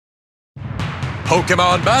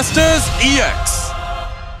Pokemon Masters EX!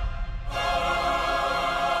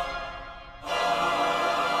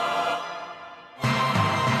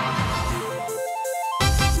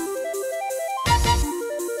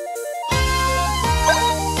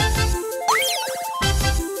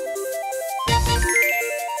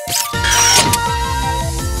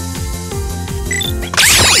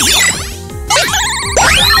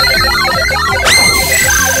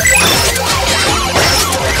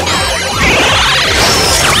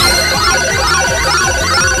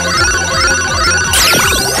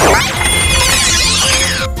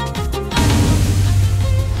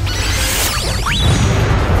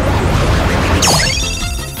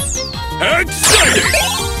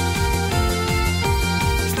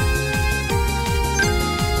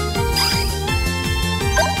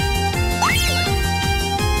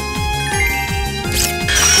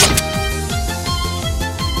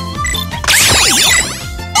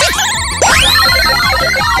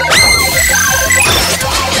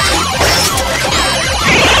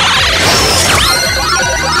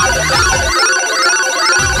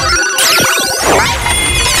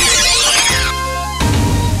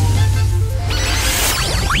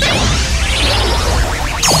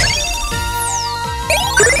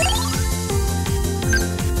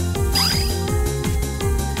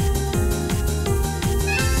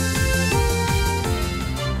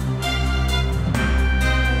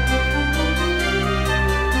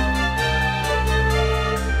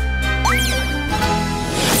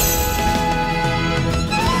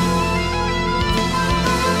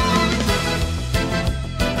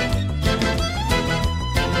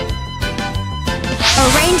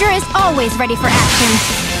 Always ready for action.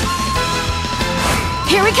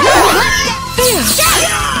 Here we come!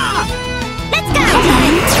 Let's go!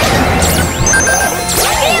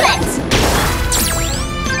 Feel it!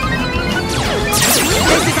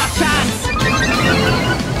 This is our chance!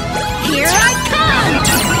 Here I come!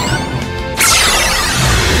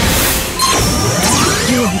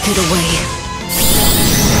 You won't get away.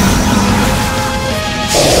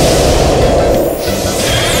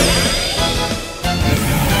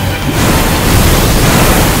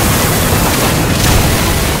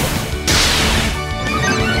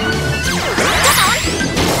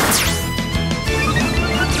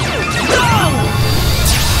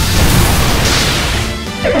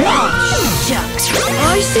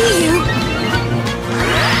 I see you!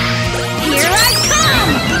 Here I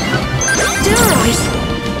come! Terrorize!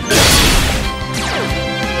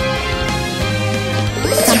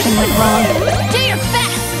 Something went wrong. Do your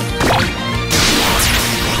best!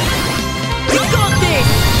 We got this!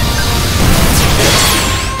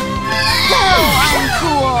 So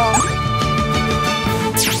uncool!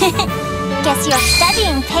 Guess your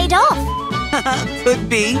studying paid off. Could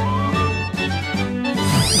be.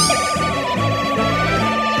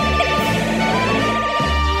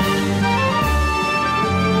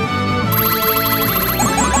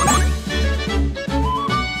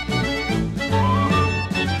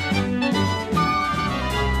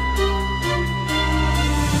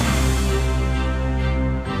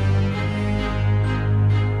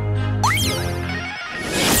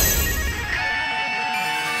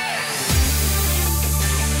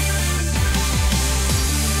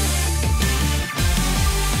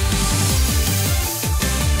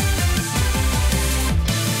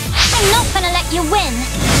 You win!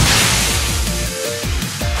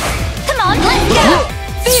 Come on, let's go!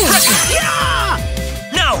 Yeah!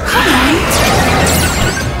 No!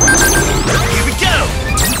 Here we go!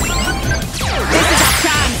 This is our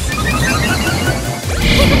chance!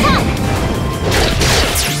 Keep it up!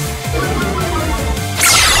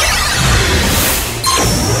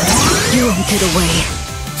 You won't get away.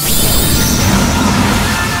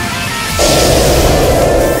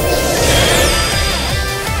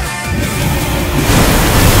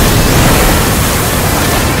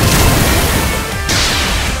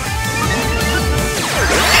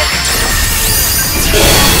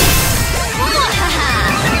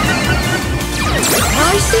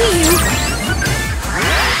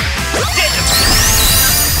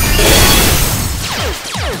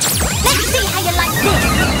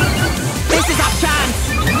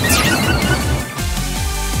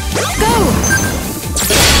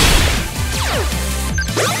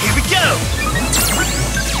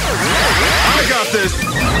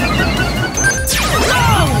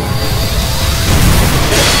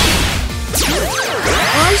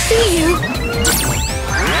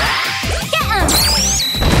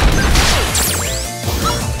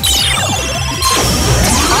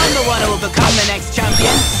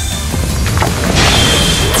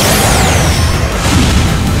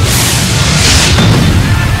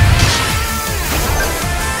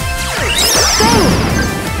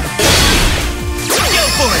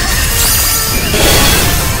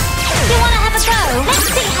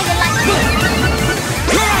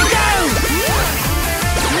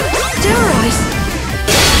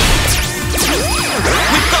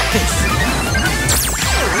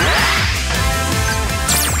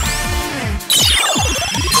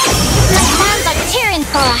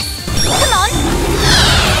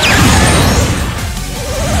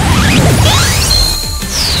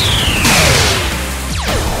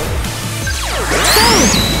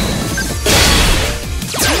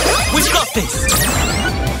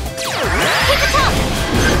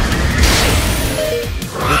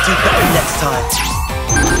 time.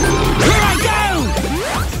 Here I go!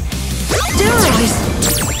 Terrorize!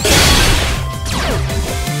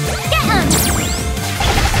 Get him!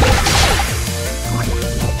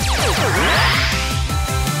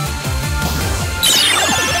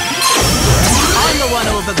 I'm the one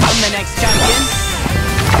who will become the next champion.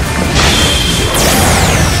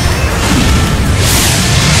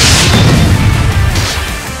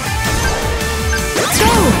 Go!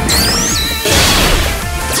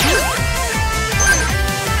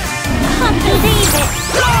 Can't believe it!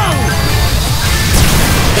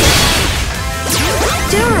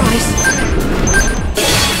 Terrorize!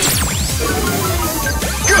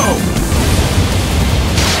 Go!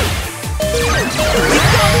 You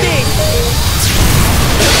got this!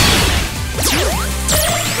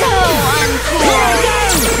 So uncool!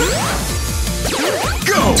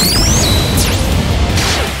 Go!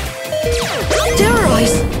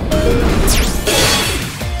 Terrorize!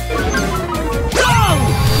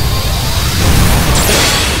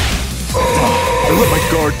 I let my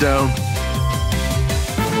guard down.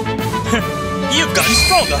 You've gotten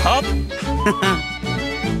stronger, Hub.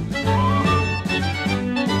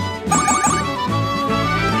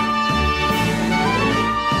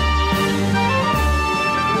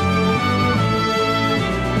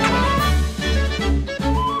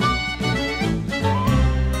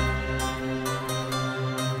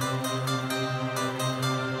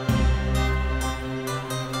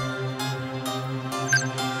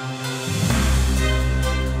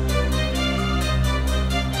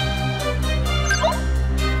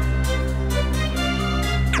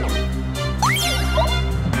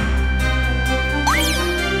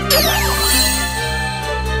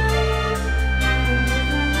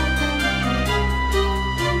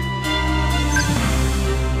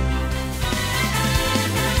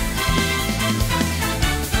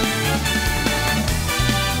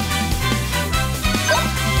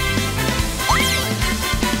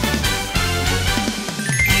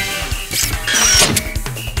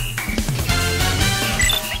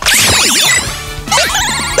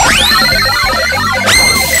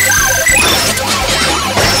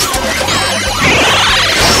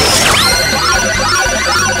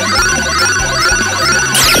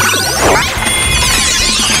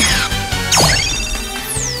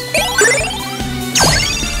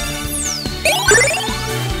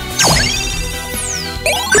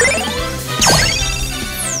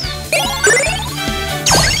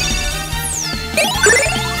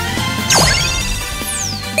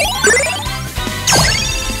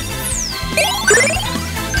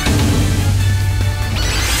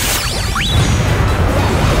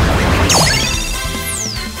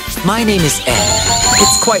 My name is Ed.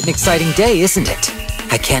 It's quite an exciting day, isn't it?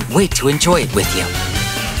 I can't wait to enjoy it with you.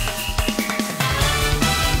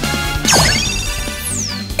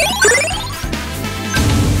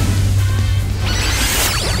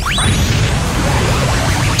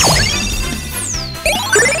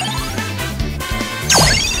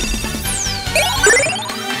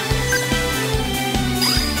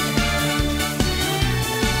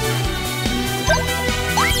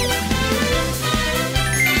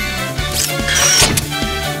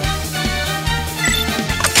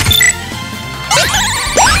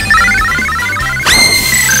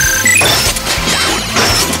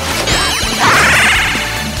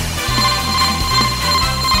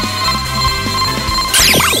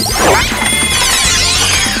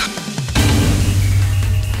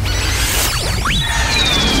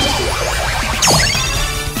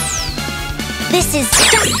 This is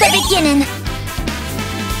just the beginning.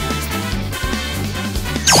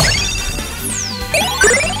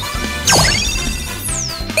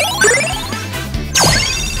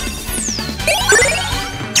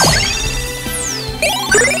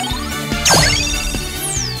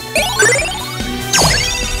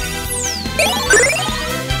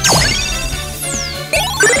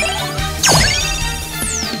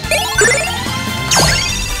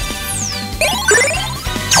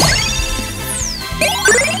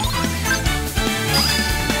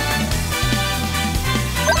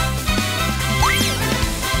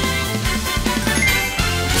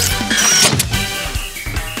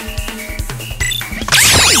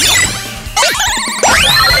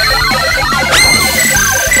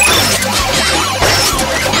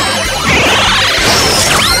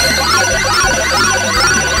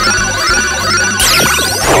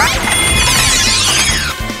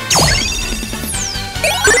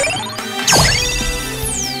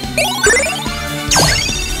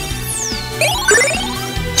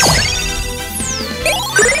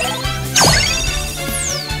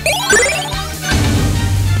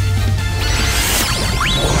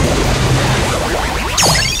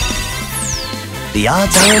 The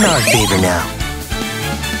odds are in our favor now.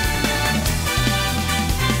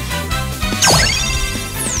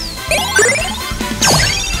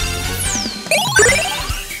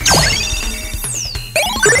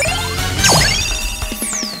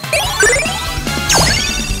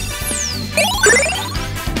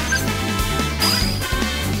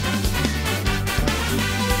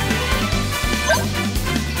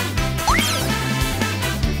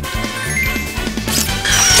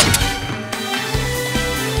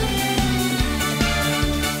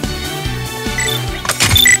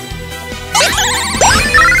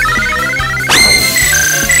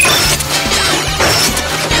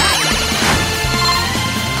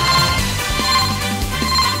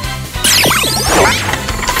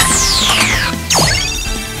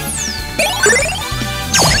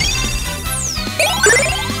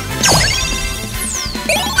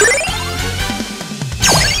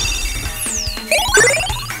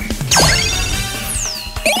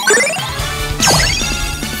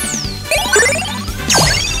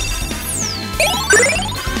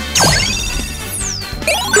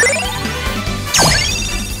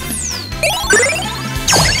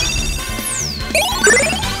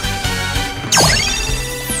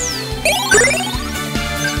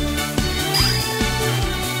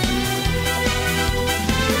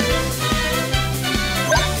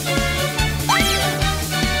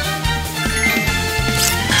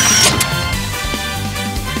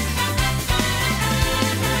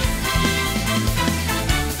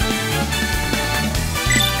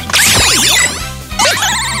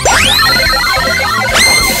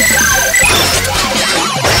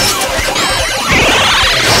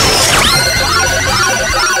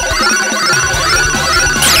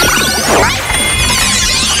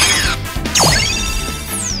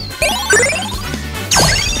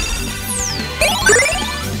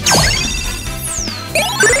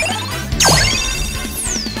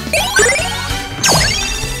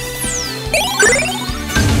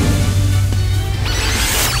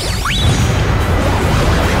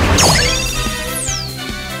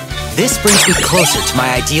 This brings me closer to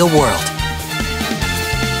my ideal world.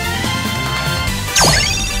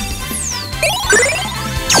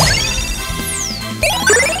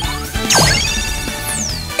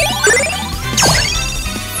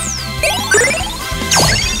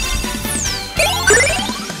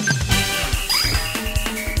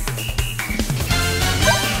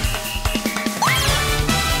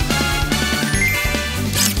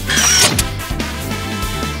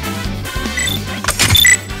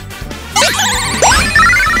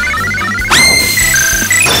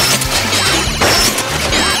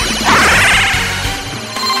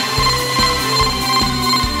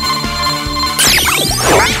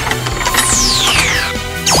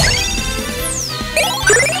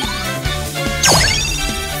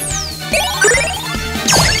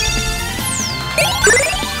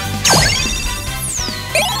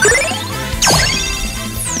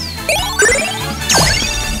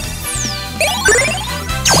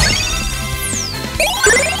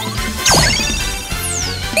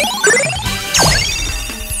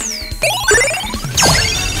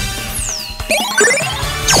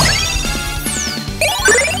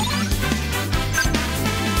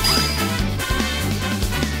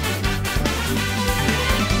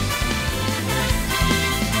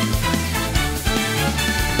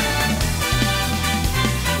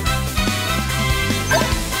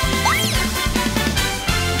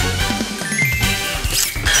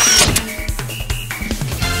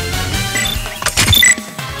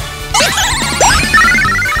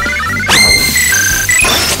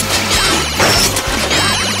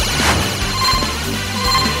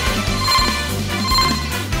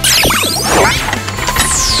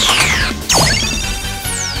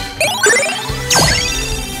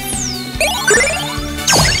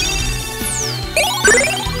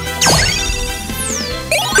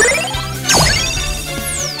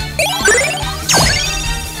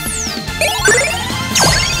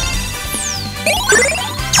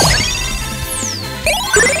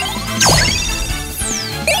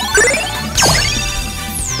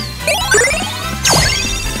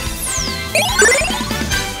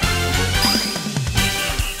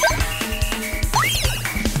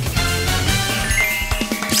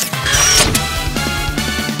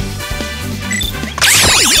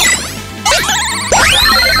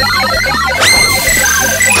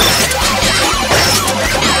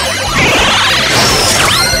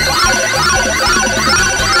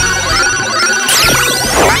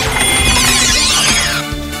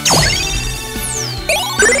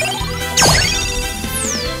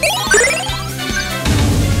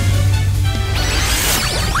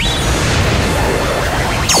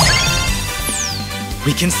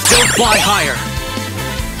 We can still fly higher.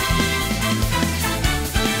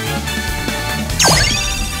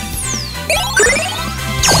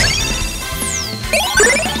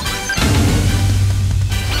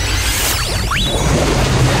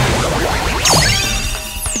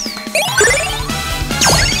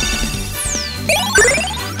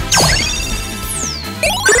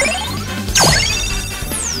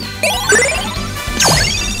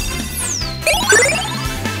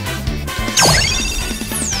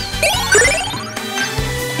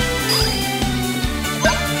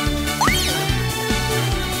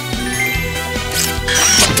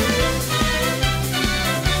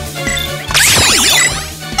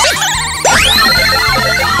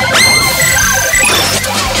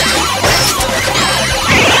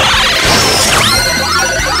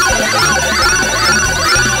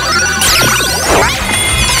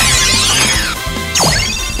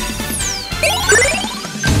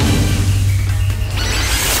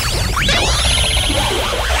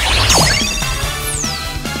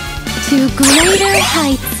 To greater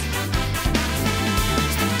heights.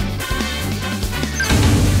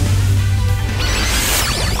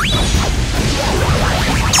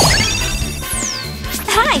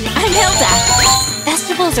 Hi, I'm Hilda.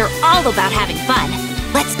 Festivals are all about having fun.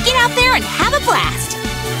 Let's get out there and have a blast.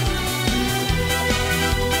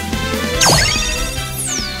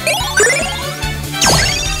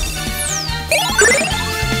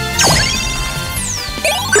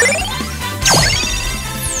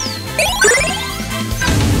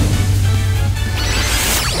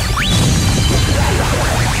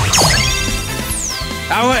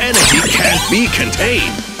 Our energy can't be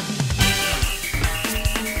contained.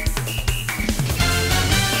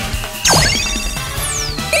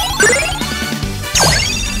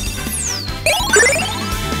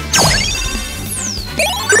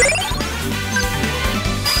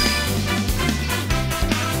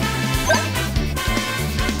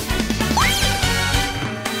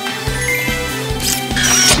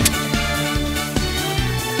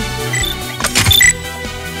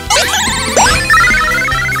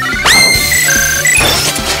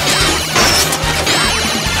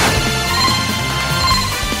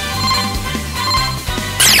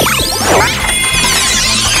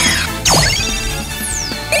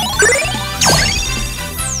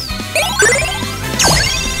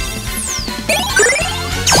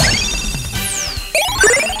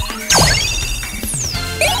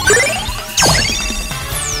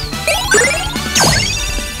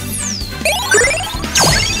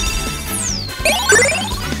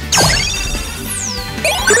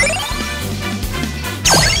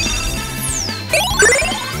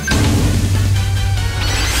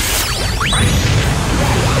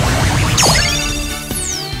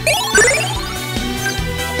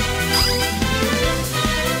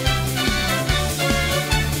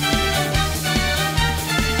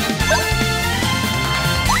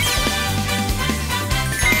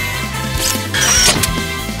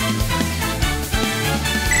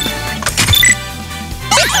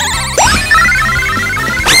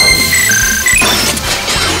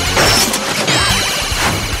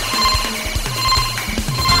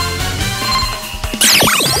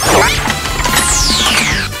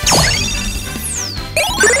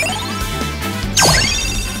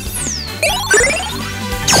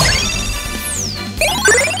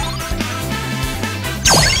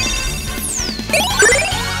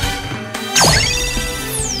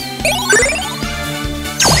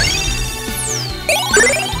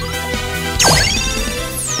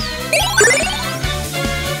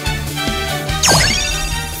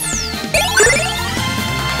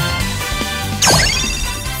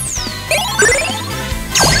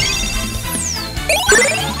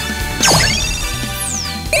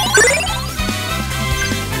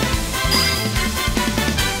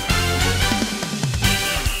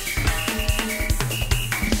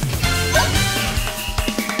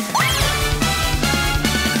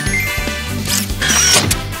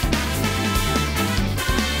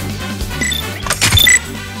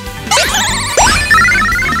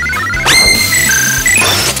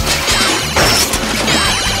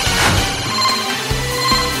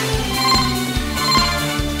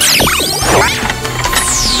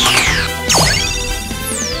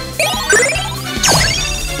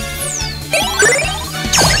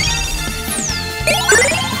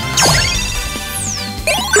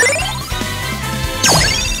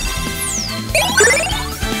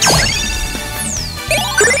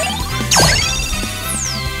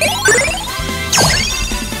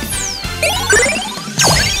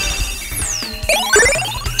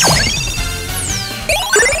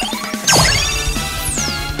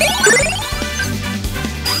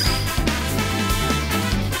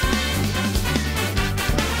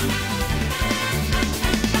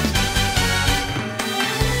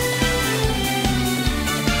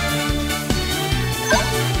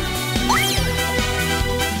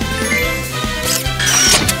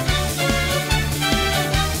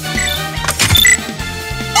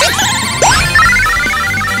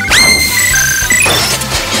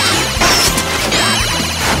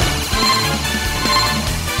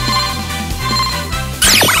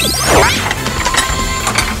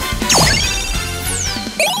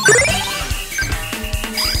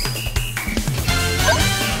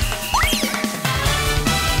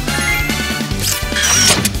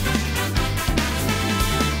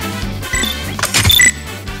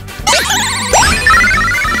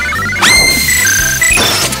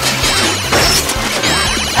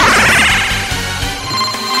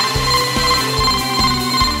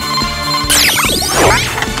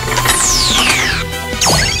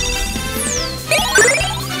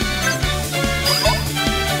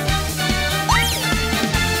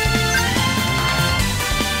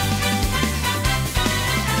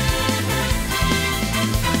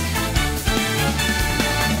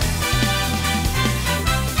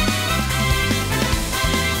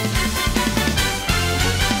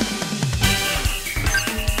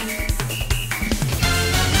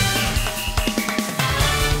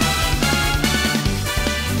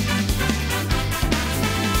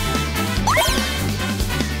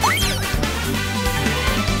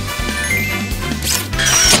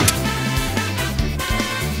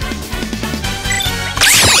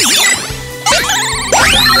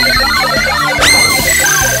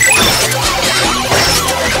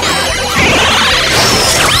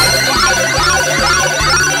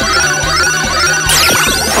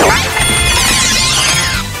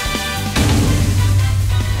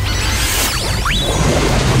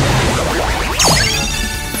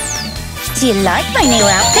 Do you like my new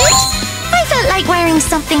outfit? I felt like wearing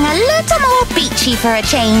something a little more beachy for a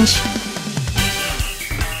change.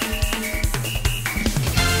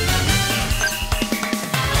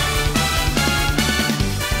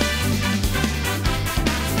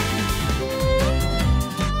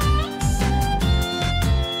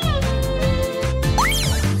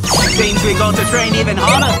 Seems we got to train even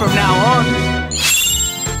harder from now on.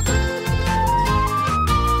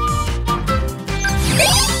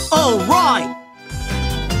 All right.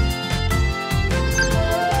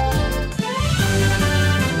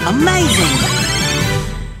 Amazing.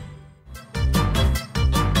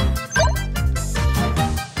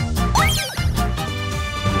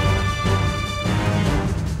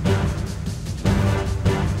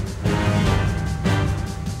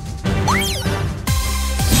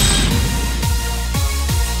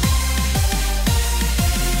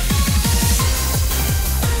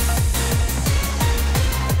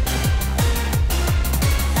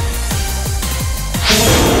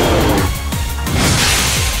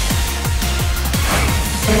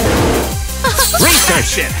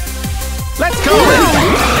 Research. Let's go!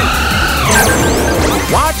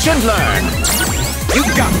 Watch and learn. You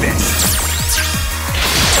got this.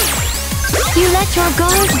 You let your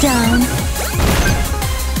guard down.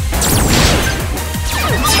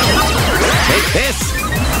 Take this.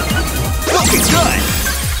 Looking good.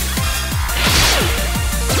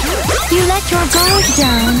 You let your guard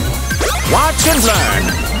down. Watch and learn.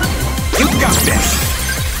 You got this.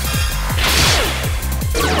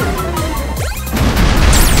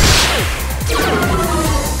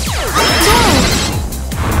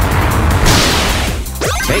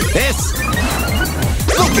 Take this.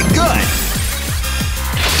 Looking good.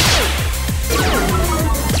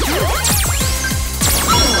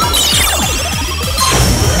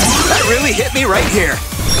 That really hit me right here.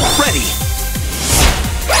 Ready.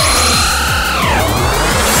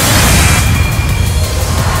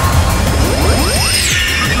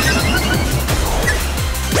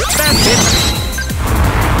 That's it.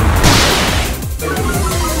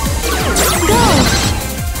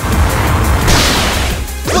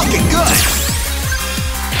 Looking good!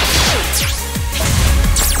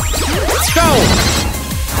 Go!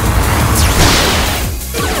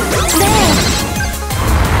 There!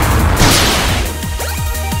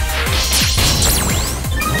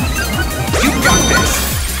 You got this!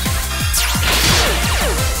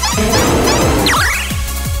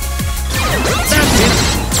 That's it!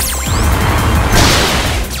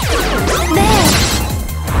 There!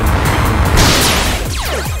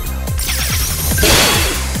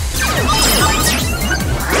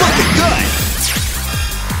 Looking good!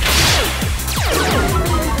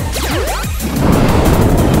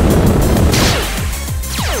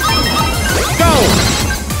 Go!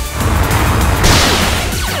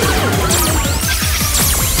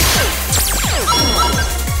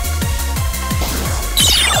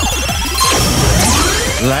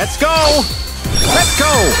 Let's go! Let's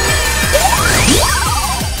go!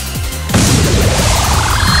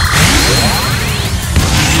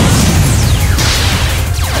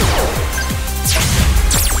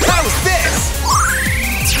 How's this?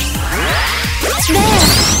 There!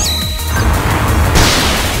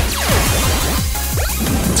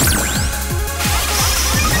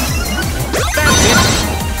 That's it!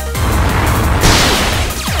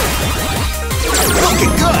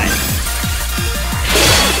 Looking good!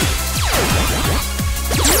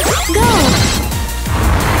 Go!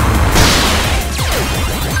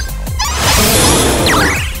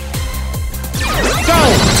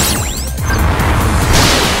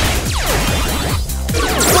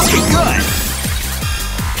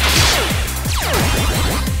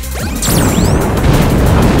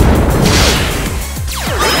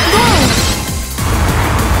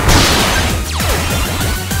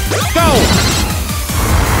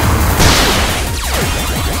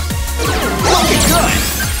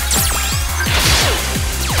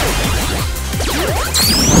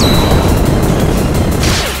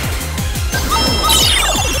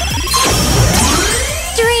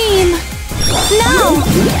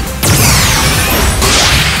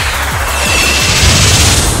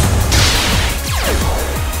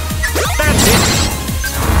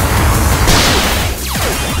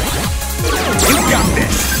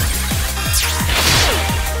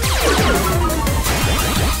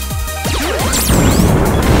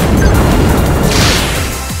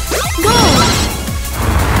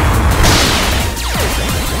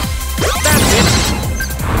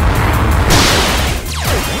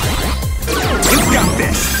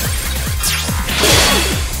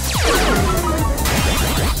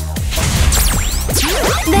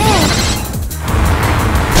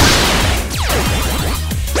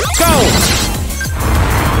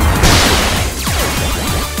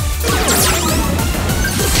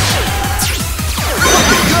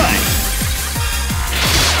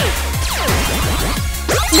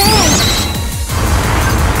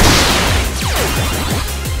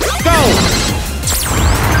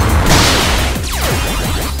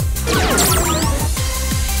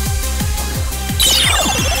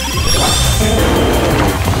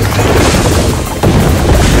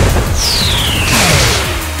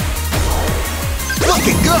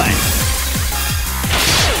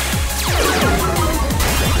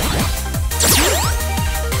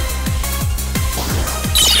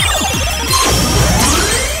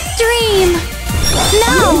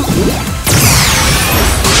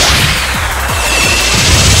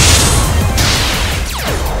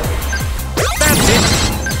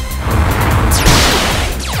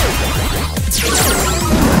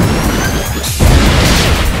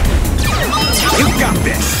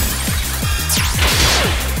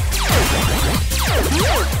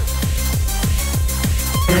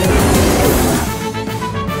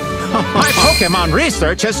 Pokemon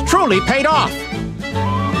research has truly paid off.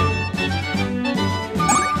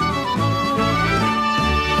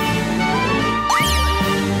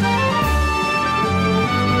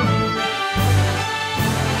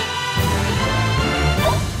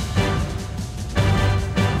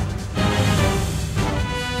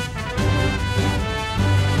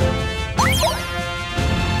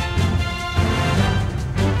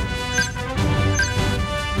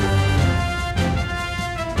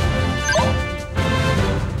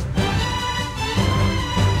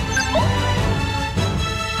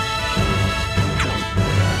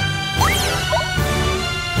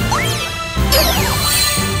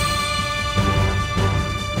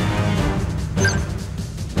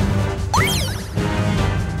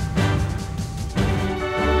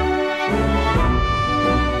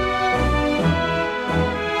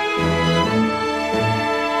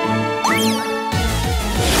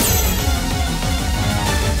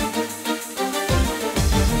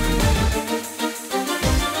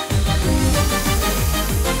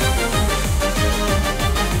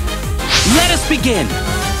 Begin.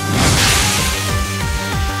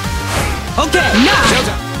 Okay, now.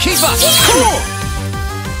 Keep up. Cool.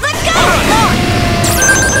 Let's go!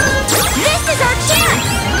 This is our chance!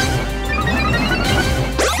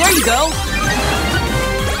 There you go.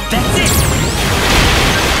 That's it.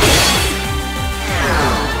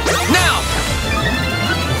 Now.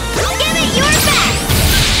 Give it your best!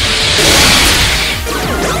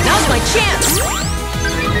 Now's my chance!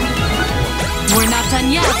 We're not done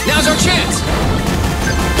yet. Now's our chance.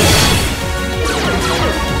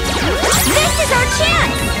 This is our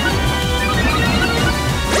chance!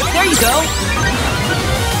 There you go.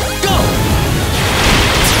 Go.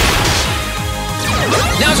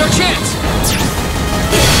 Now's our chance.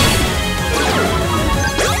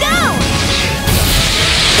 Go!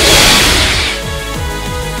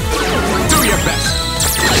 Do your best.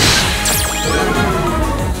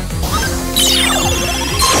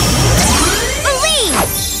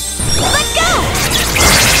 Let's go!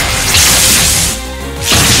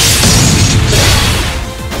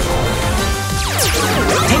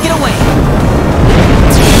 Take it away.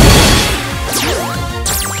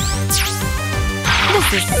 This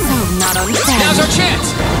is so not unfair. Now's our chance.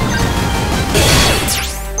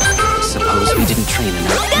 Suppose we didn't train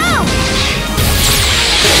enough. Go!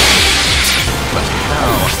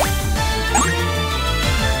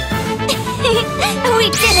 We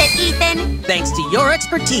did it, Ethan! Thanks to your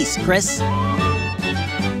expertise, Chris.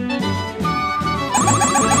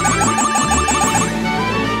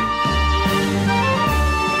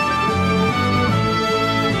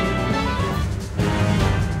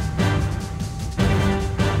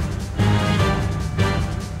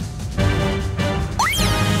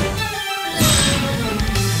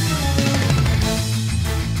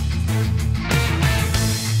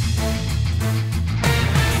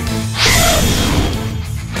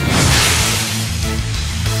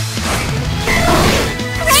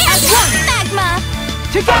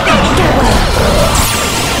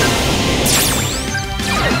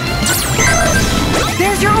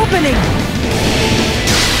 There's your opening!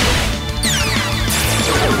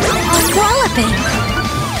 A walloping!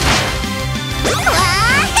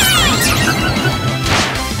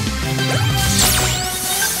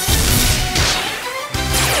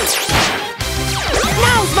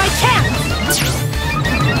 Now's my chance!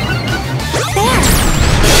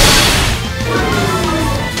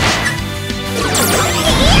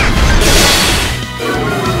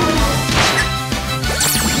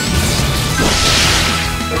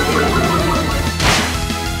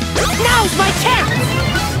 Now's my chance!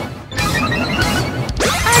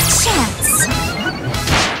 Our chance!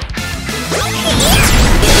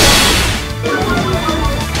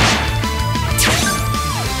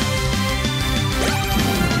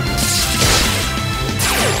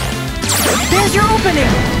 There's your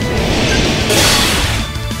opening!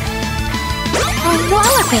 A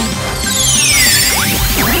walloping!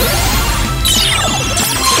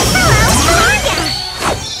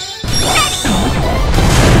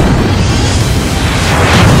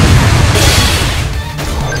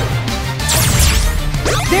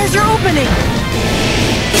 There's your opening!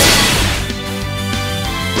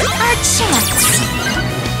 Our chance!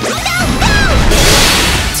 Go, go!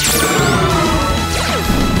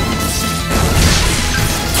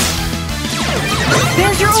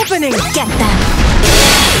 There's your opening! Get them!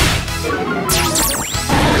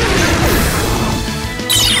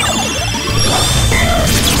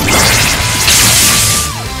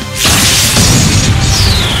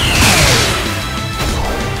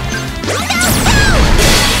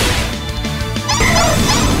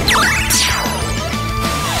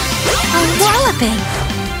 A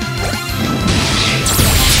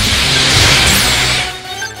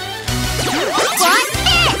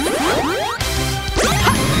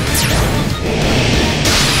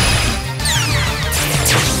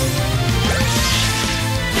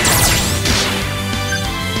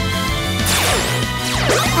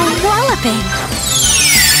stopping.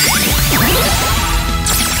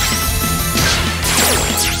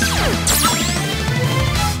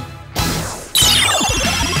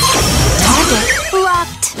 Target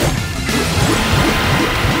locked.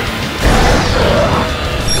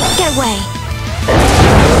 Get away.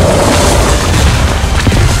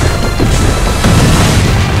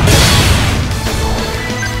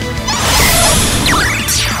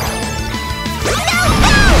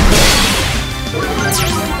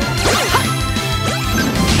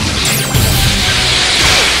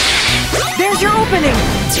 There's your opening!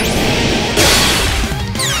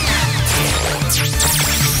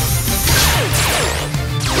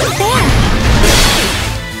 There!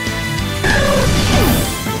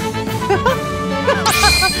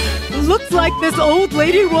 Looks like this old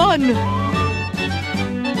lady won!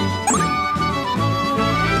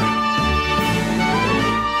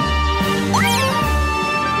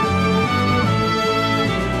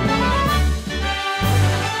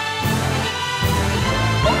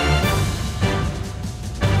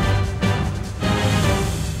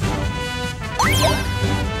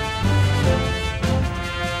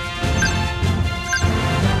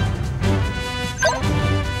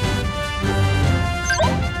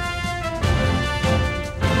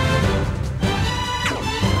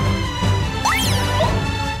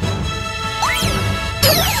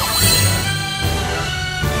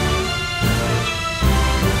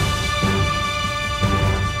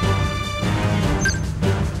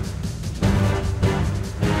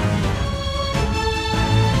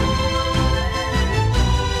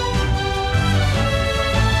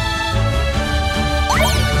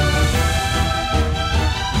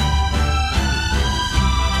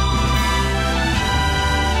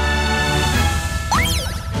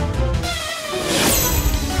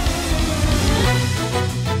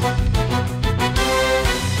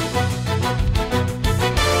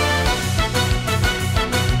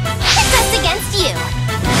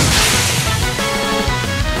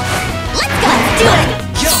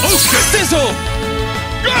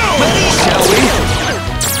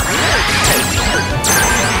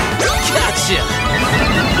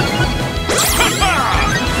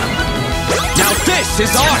 This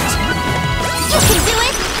is art! You can do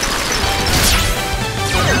it!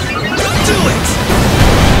 Do it!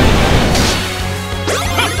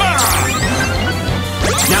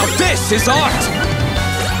 Now this is art!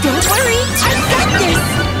 Don't worry, I've got this!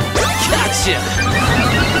 Gotcha!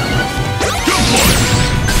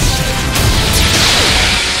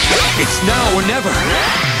 It's now or never!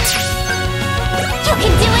 You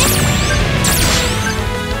can do it!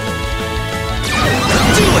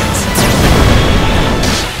 Do it!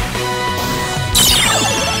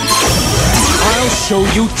 I'll show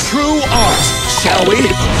you true art, shall we?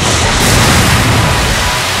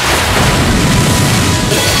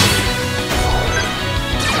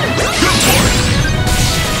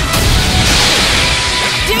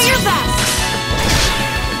 Do your best!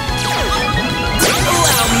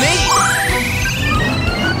 Allow me!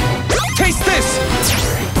 Taste this!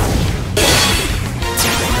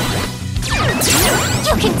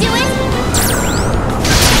 You can do it!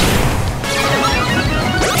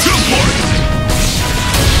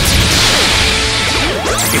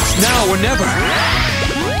 It's now or never!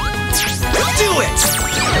 Do it!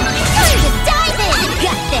 Time to dive in! You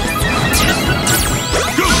got this!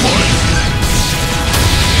 Go for it!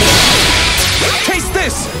 Taste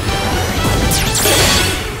this!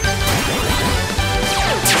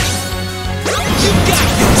 You got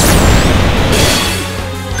this!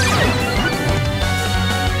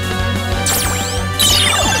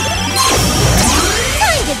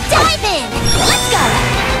 Time to dive in! Let's go!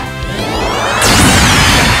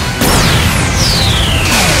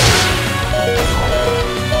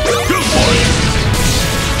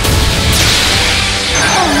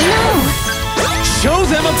 Show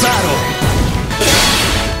them a battle!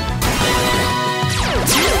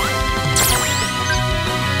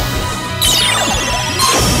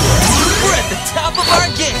 We're at the top of our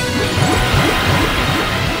game!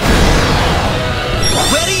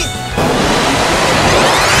 Ready?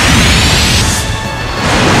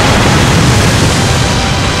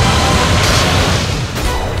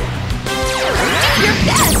 Do your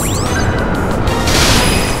best!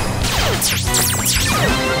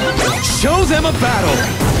 Show them a battle!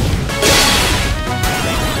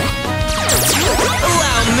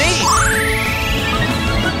 Allow me!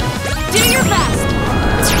 Do your best!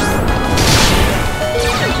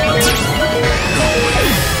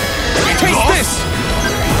 Taste this!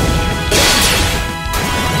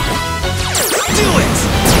 Do it!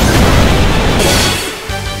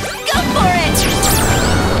 Go for it!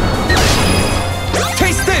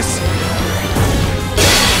 Taste this!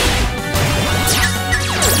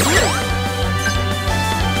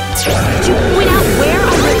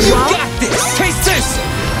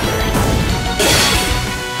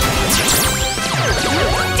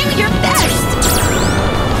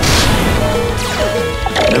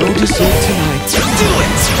 No dessert tonight. Do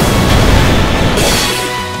it!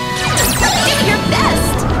 Do your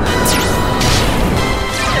best!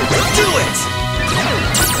 Do it!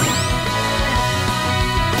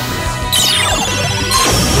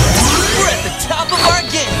 We're at the top of our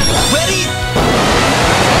game. Ready?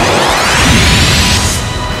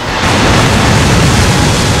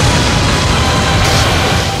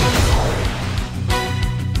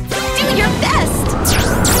 Do your best!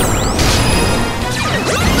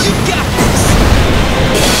 You got this!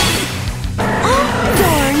 Oh,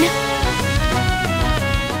 darn!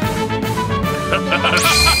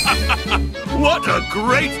 What a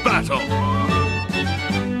great battle!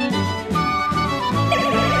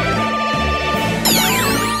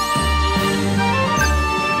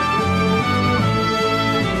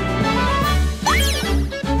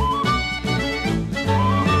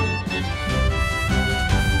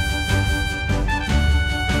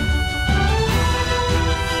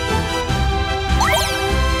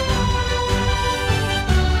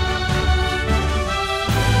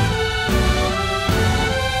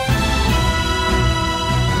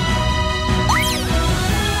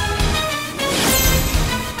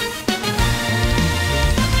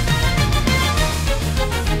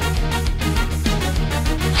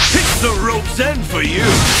 The rope's end for you!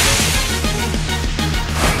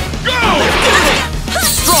 Go!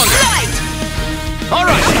 Stronger! Right!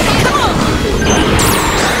 Alright! Come on!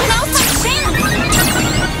 Now's my chance!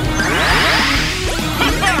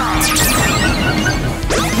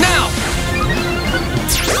 Now!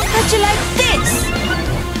 How'd you like this?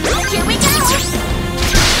 Here we go!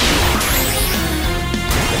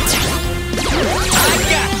 I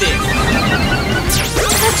got this!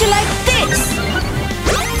 How'd you like this?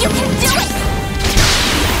 You can do it!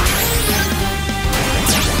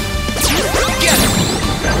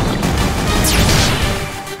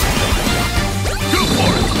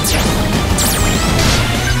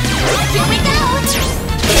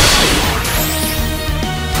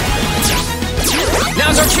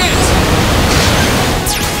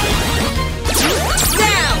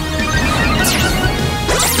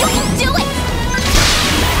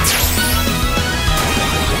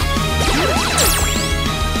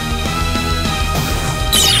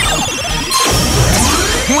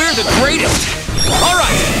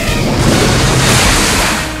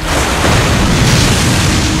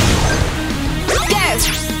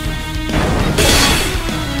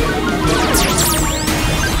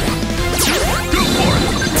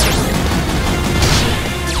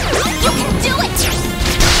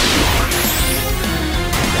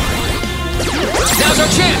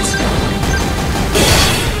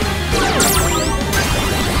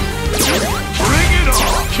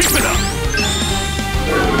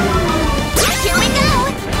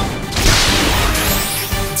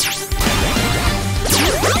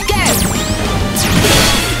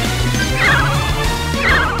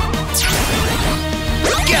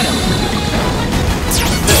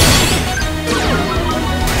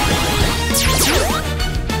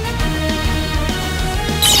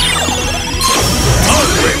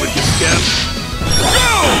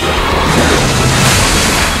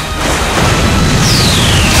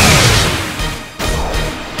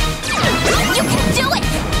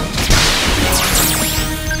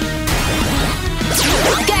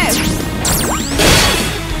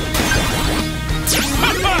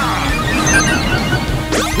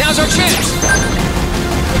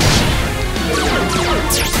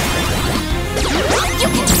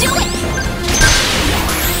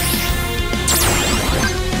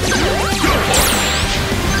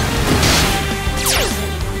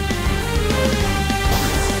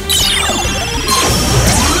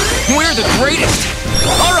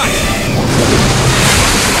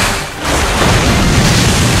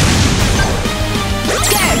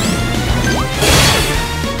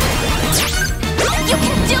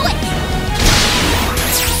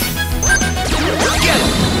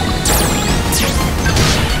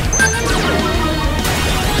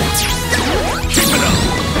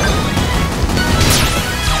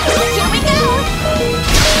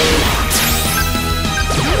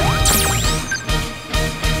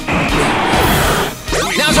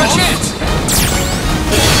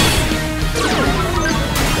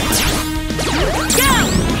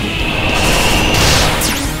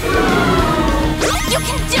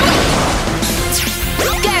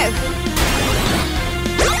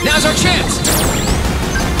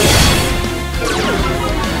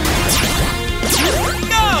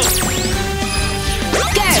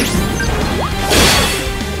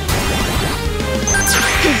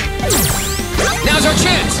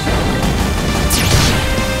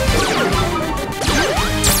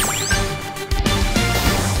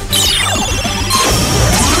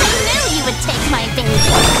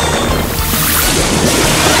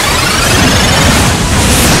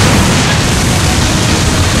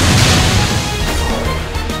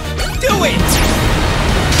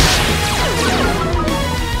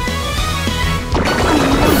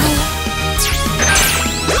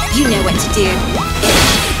 do.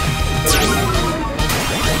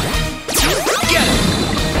 Get him!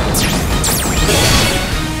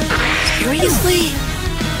 Seriously?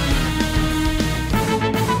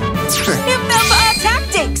 Remember our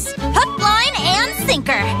tactics! Hook, line, and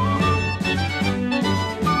sinker!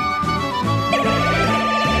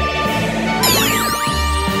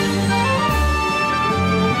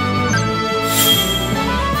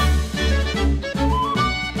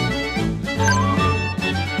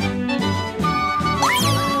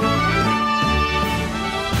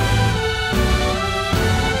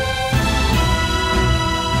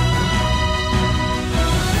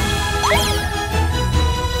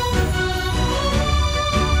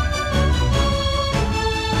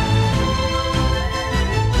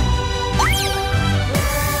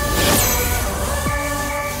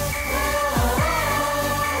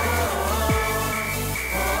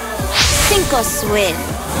 Sink or swim.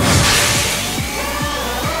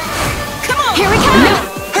 Come on! Here we come! No.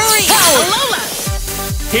 Hurry! Alola!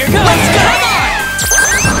 Here goes! Let's go!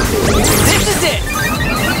 Come on! This is it!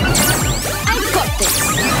 I've got this!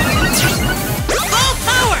 Full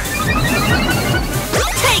power!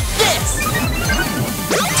 Take this!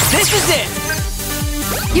 This is it!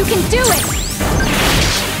 You can do it!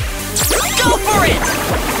 Go for it!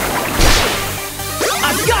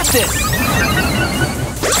 I've got this!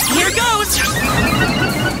 Here goes!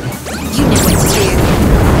 You know what to do.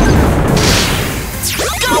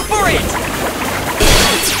 Go for it!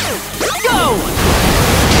 Go!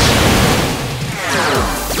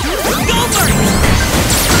 Go for it!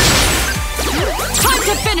 Time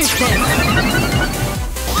to finish this!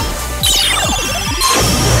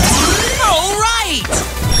 All right!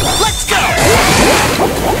 Let's go!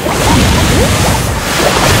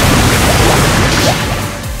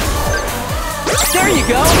 There you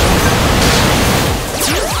go!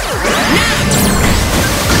 Now!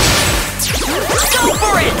 Go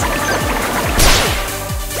for it!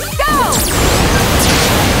 Go!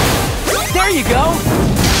 There you go!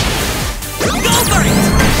 Go for it!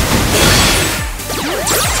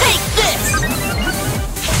 Take this!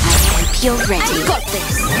 I hope you're ready. I've got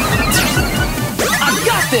this! I've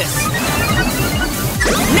got this!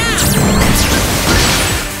 Now!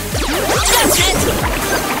 That's it!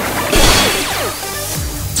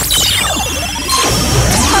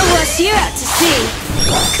 What's you out to see?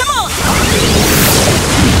 Come on!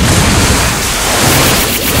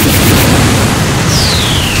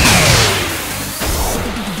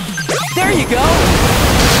 There you go!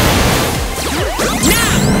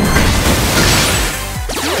 Now!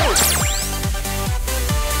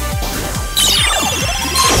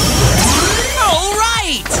 All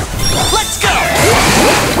right! Let's go!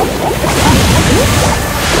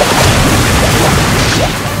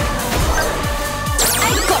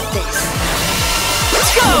 I've got this!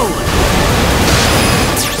 Go!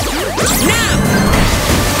 Now!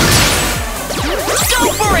 Go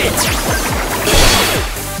for it!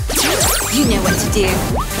 You know what to do.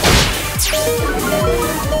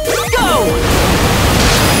 Go!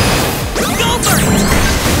 Go for it!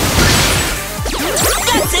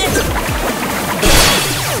 That's it!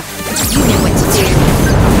 You know what to do.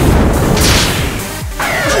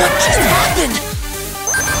 What just happened?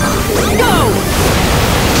 Go!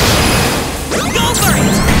 Go for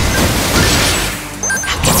it!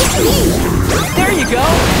 There you go!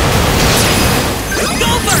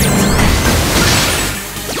 Go for it!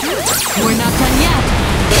 We're not done yet!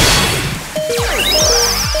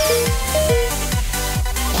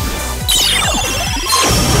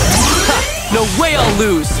 Ha! No way I'll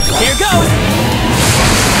lose! Here goes!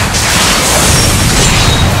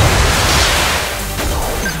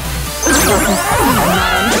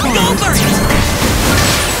 Go for it!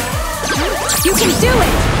 You can do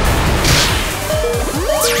it!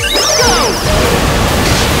 Go!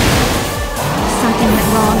 Something went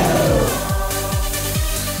wrong.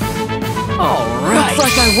 All right! Looks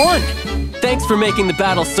like I won! Thanks for making the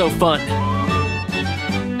battle so fun.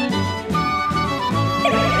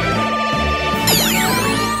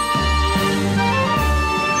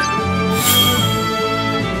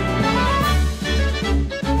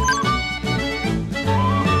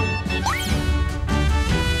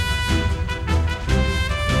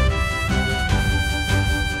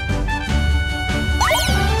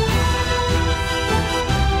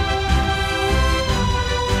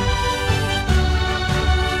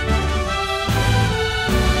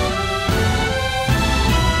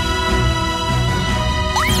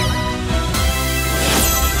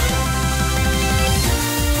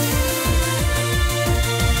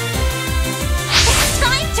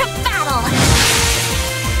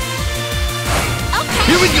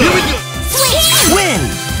 Here we go! Win!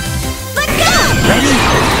 Let's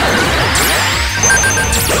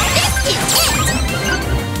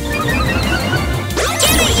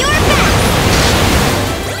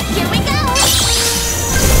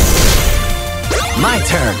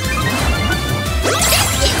turn.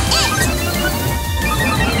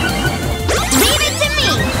 Leave it to me!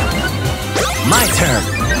 My turn.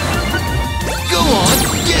 Go on,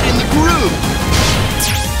 get in the groove!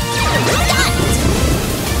 Got it!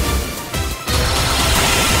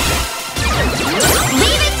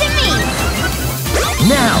 Leave it to me!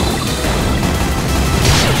 Now.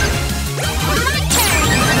 My turn!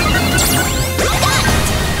 Got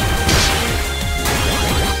it!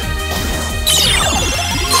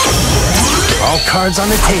 All cards on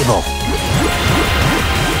the table.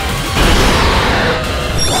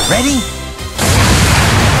 Ready?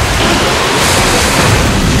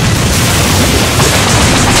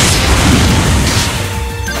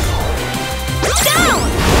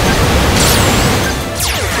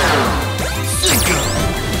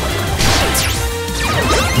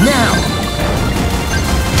 Now!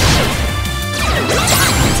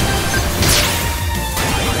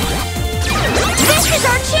 This is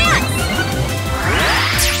our chance!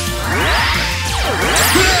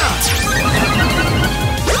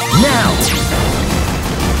 Now!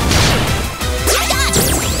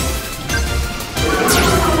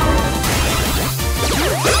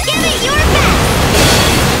 Give it your best!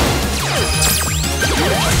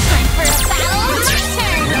 Time for a battle! My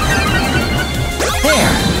turn!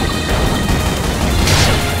 There!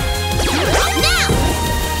 Now!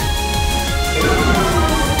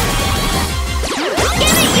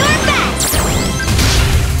 Give it your best!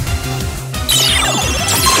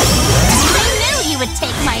 I knew you would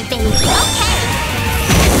take my bait. Okay!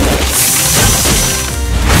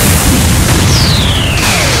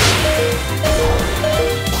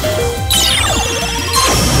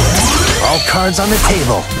 All cards on the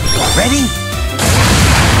table. Ready?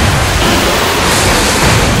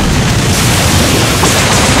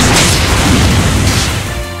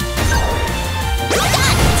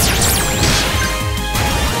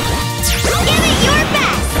 Give it your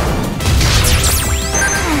best!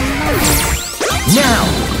 Now!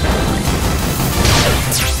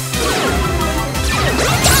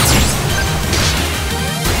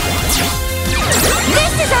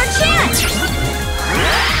 This is our chance!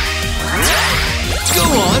 Go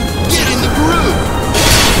on, get in the groove!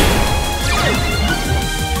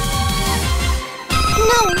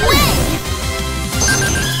 No way!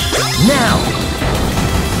 Now!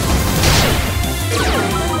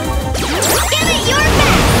 Give it your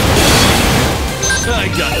best! I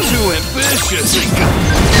got too ambitious!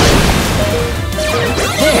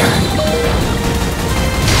 There!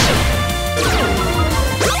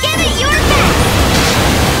 Give it your best!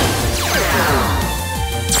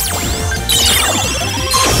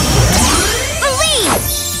 Believe!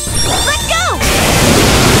 Let go!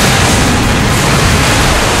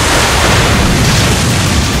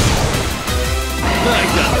 I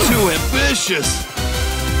got too ambitious!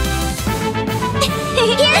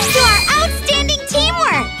 Here's to our outstanding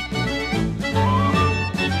teamwork!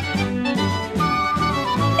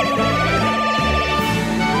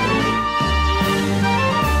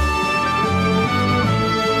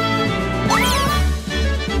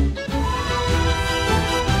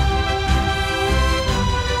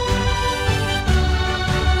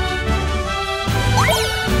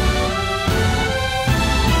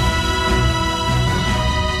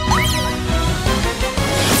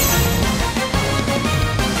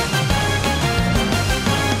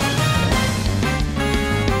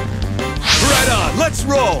 Let's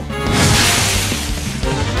roll!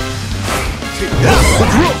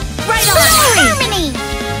 Right on! Harmony!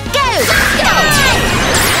 Go! Go!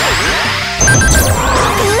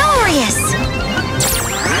 Glorious!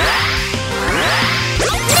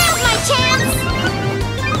 Now's my chance!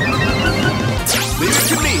 Leave it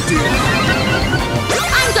to me, dude!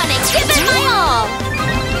 I'm gonna give it my all!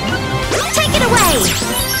 Take it away!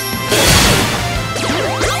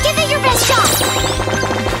 Give it your best shot!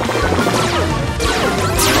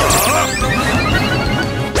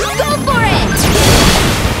 Go for it!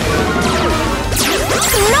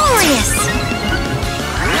 Glorious!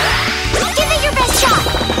 Give it your best shot!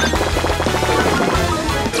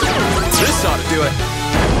 This ought to do it!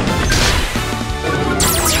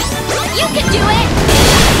 You can do it!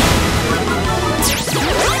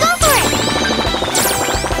 Go for it!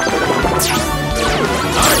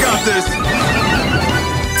 I got this!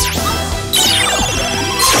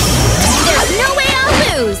 There's no way I'll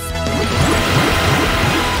lose!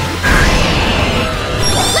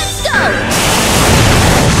 Let's go!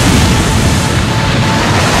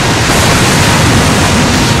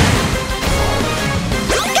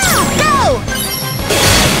 Go! Go!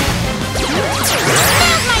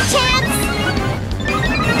 Now's my chance!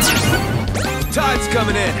 Tide's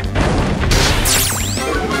coming in!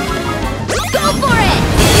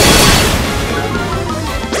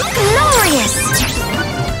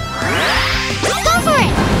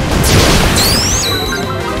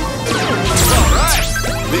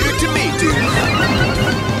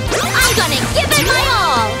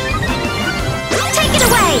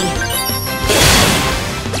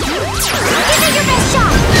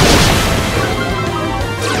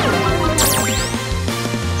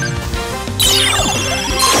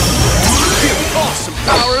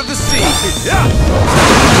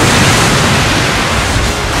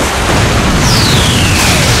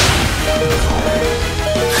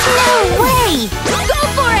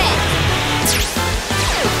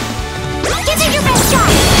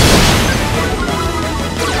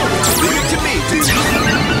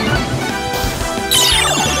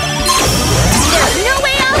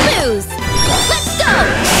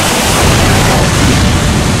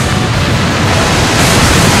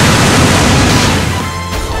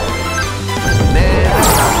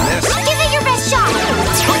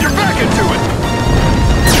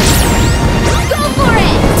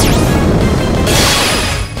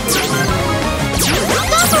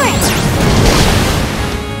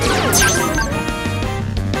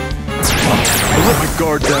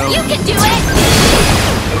 You can do it!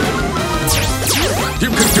 You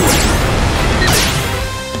can do it!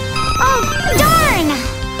 Oh, darn!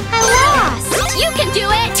 I lost! You can do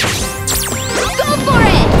it! Go for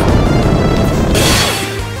it!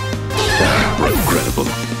 Regrettable.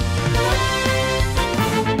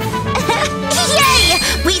 Yay!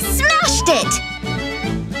 We smashed it!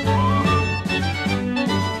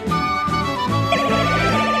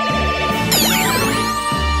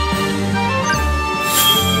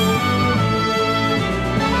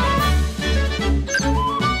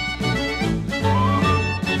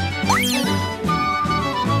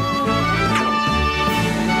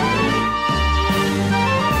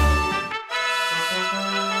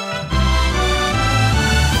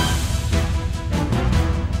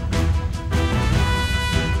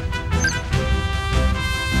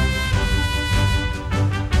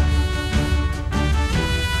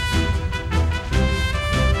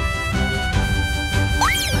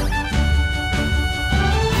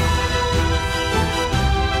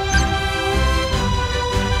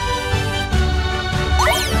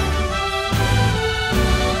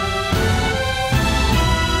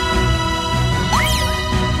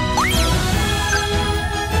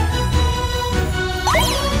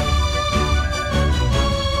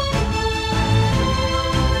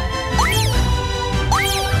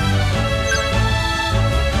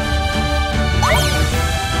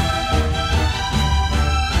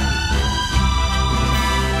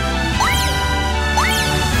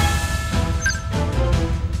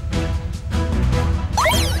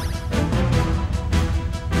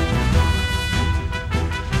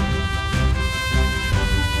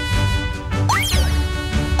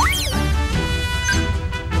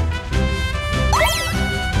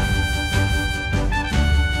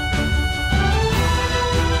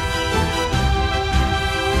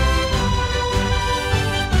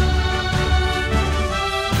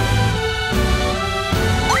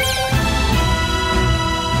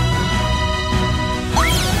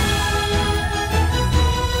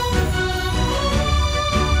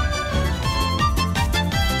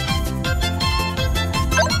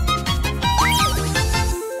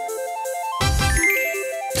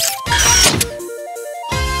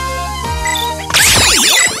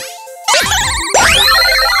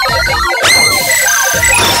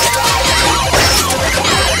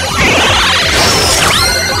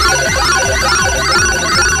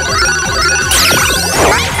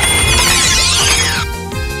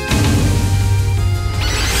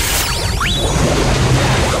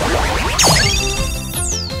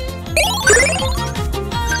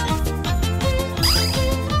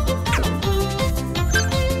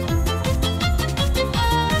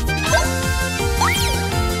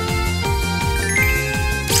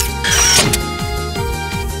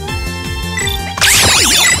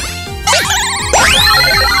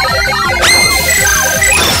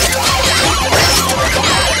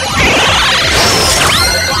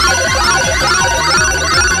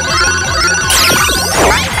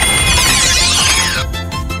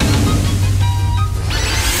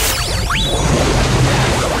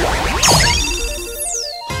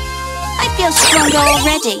 Stronger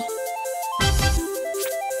already.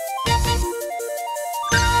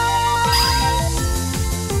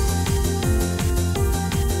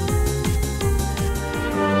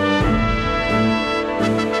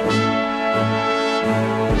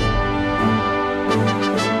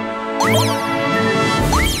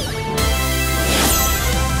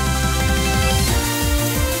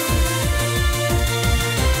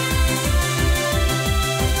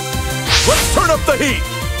 Let's turn up the heat!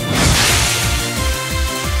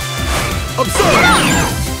 Observe!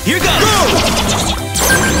 Here goes! Go!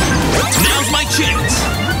 Now's my chance!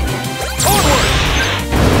 Onward!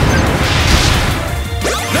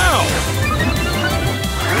 Now!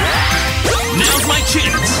 Now's my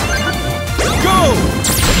chance! Go!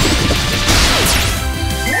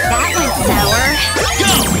 That went sour.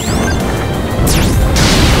 Go!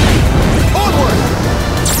 Onward!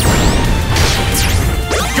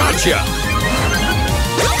 Gotcha!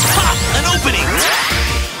 Ha! An opening!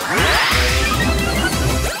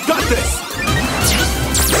 Got this!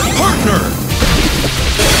 Partner!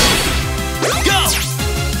 Go!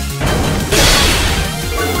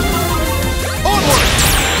 Onward!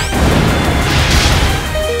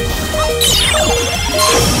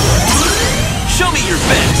 Show me your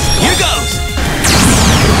best! Here goes!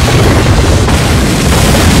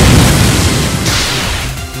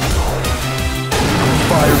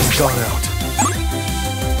 Fire's gone out.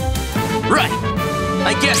 Right.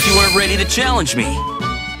 I guess you weren't ready to challenge me.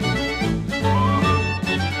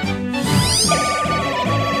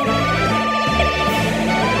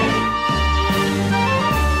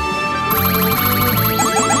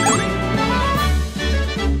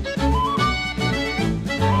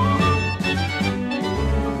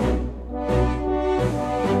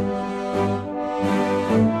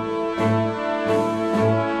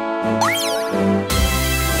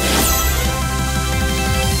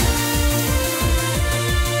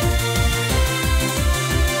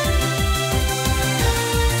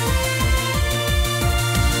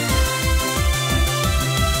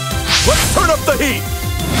 heat!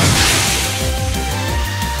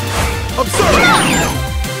 Observe!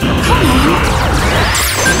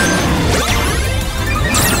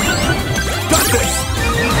 Got this!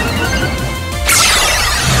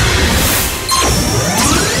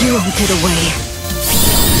 You won't get away.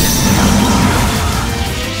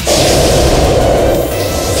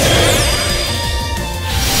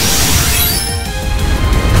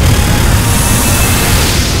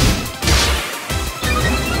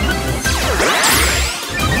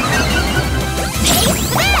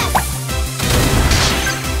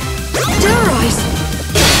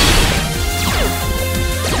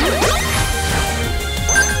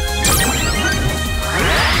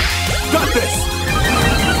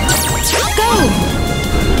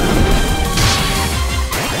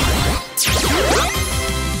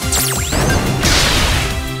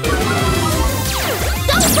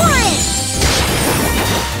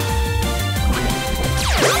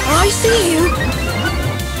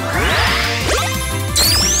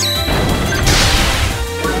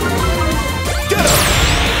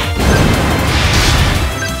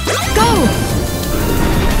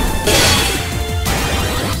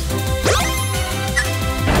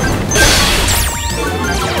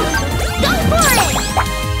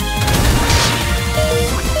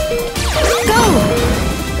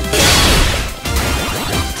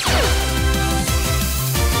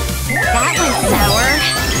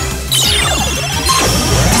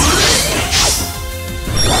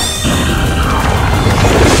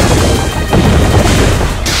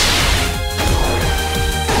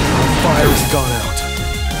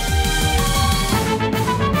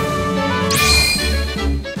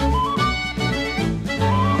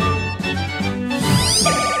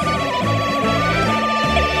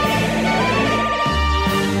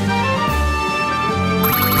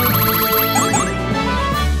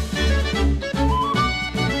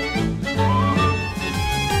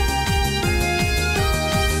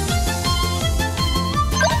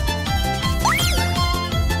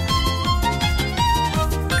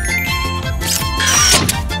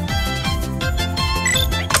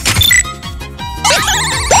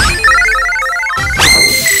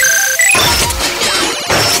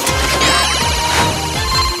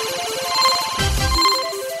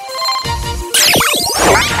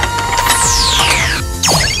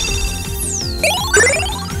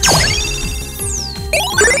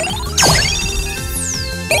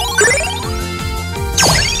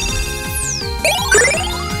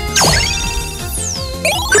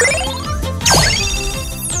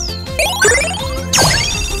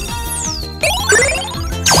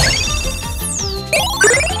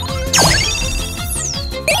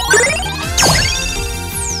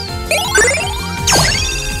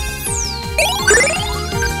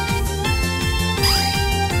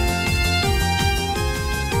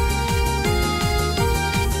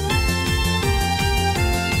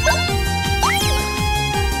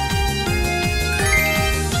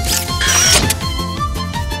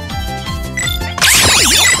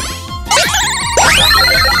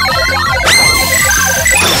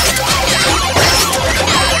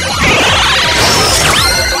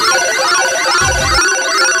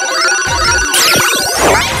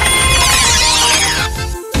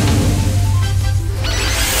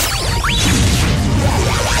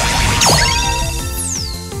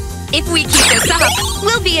 If we keep this up,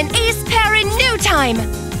 we'll be an ace pair in no time!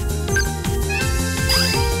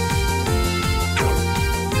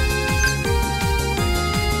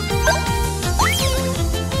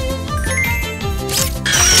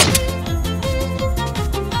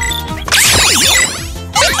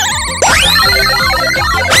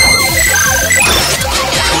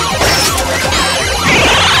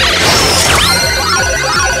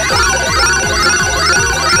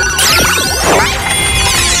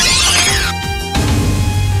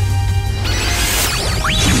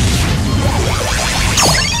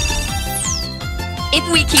 If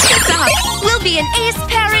we keep this up, we'll be an ace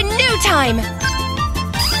pair in no time!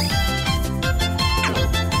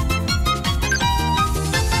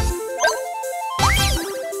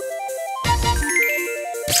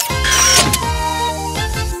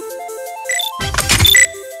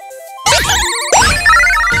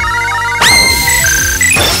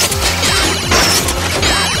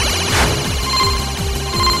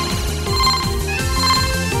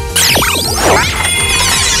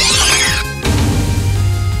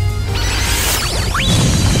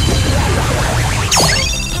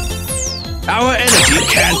 Our energy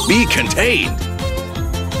can't be contained!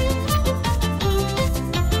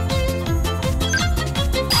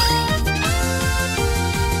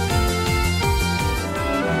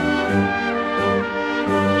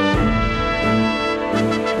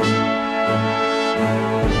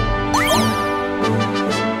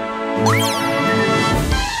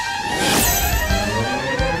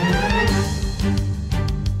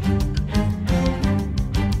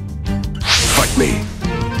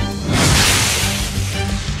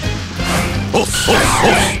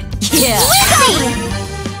 Yeah. Misty!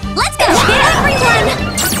 Let's go, everyone!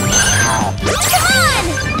 Come on!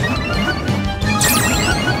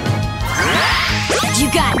 You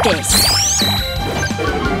got this.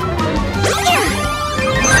 Here!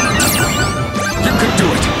 You can do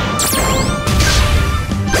it!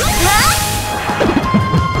 Huh?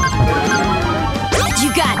 You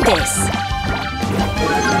got this.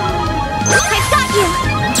 I've got you!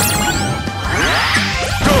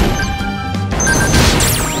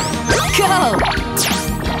 Go!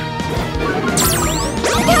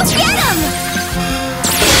 Go get him!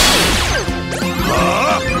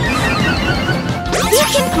 You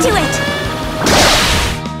can do it!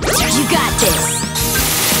 You got this.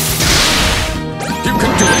 You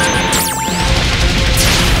can do it!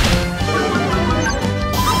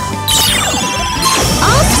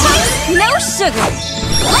 All spice, no sugar.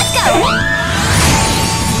 Let's go!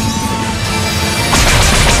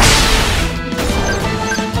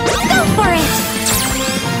 Go for it!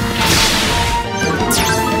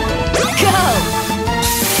 Go!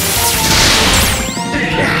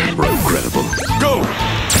 Regrettable. Go!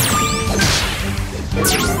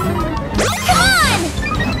 Come on!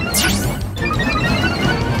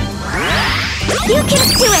 You can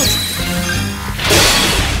do it!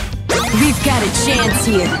 We've got a chance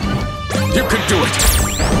here. You can do it!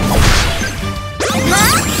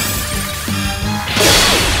 Huh?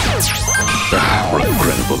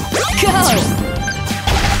 Regrettable. Go!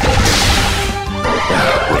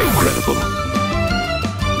 Regrettable.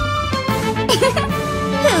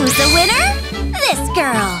 Who's the winner? This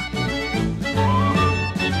girl!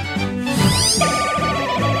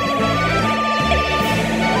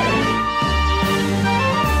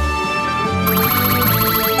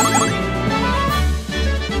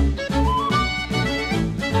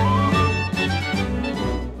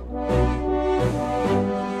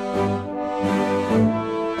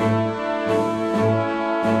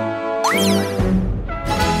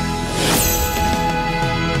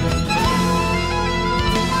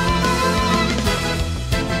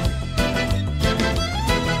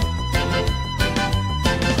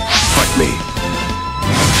 Fight me.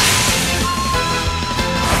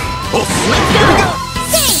 Oh, Let's go!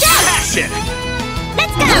 Sing! passion!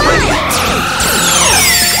 Let's go!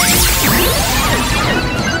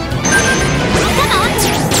 Come on!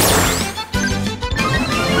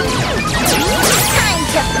 Time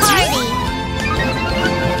to party!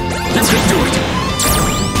 You can do it!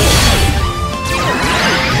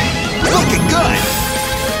 Looking good!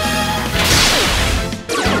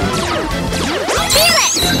 Feel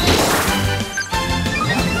it!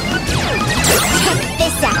 Check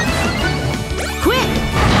this out! Quick!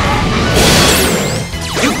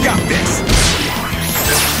 You got this!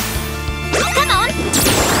 Come on!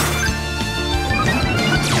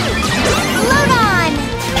 Load on!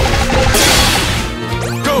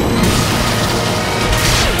 Go!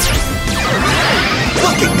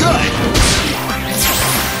 Looking good!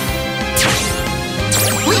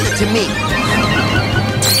 Leave it to me!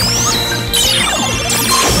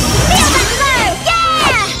 Feel the glow!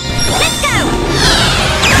 Yeah! Let's go!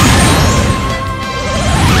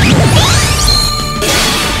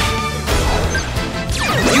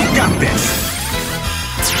 You got this!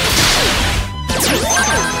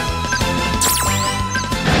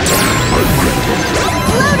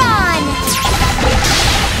 Load on!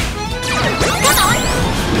 Come on!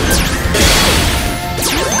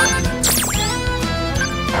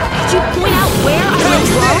 Did you point out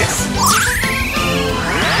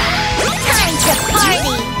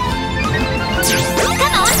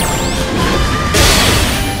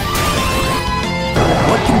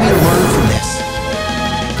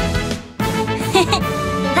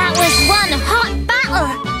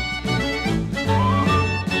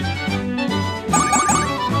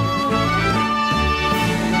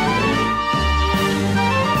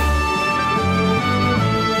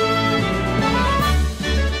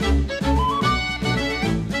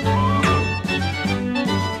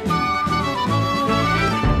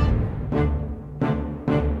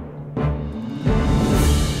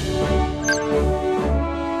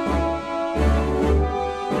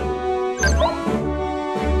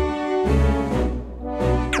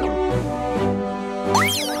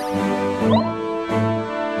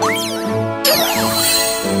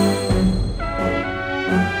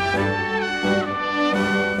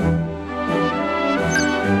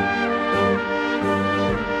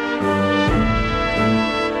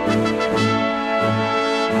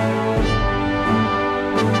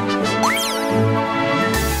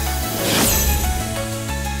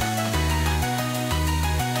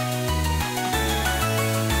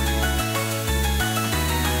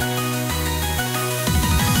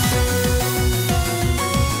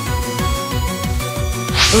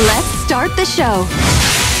start the show.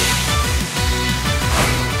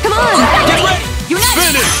 Come on! Get ready! You're next!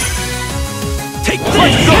 Finish! Take this!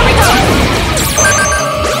 Here we go!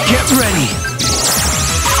 Get ready!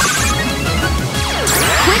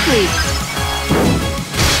 Quickly!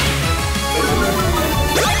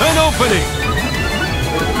 An opening!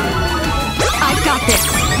 I've got this!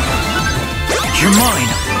 You're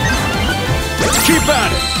mine! Keep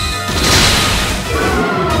at it!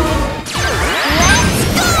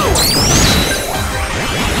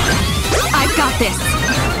 I've got this!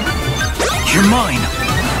 You're mine!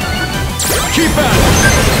 Keep at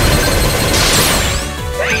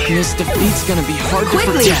it! This defeat's gonna be hard to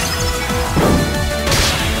Quickly! forget.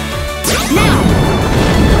 Now!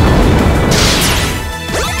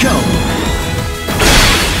 Go!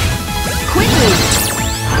 Quickly!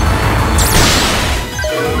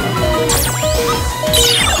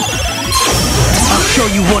 I'll show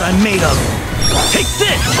you what I'm made of! Take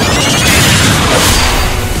this!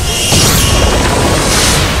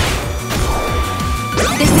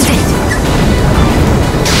 This is it!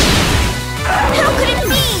 How could it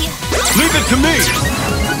be? Leave it to me!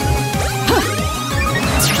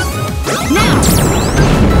 Now!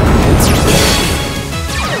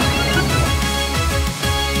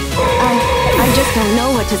 I just don't know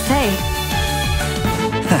what to say.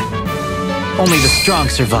 Only the strong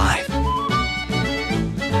survive.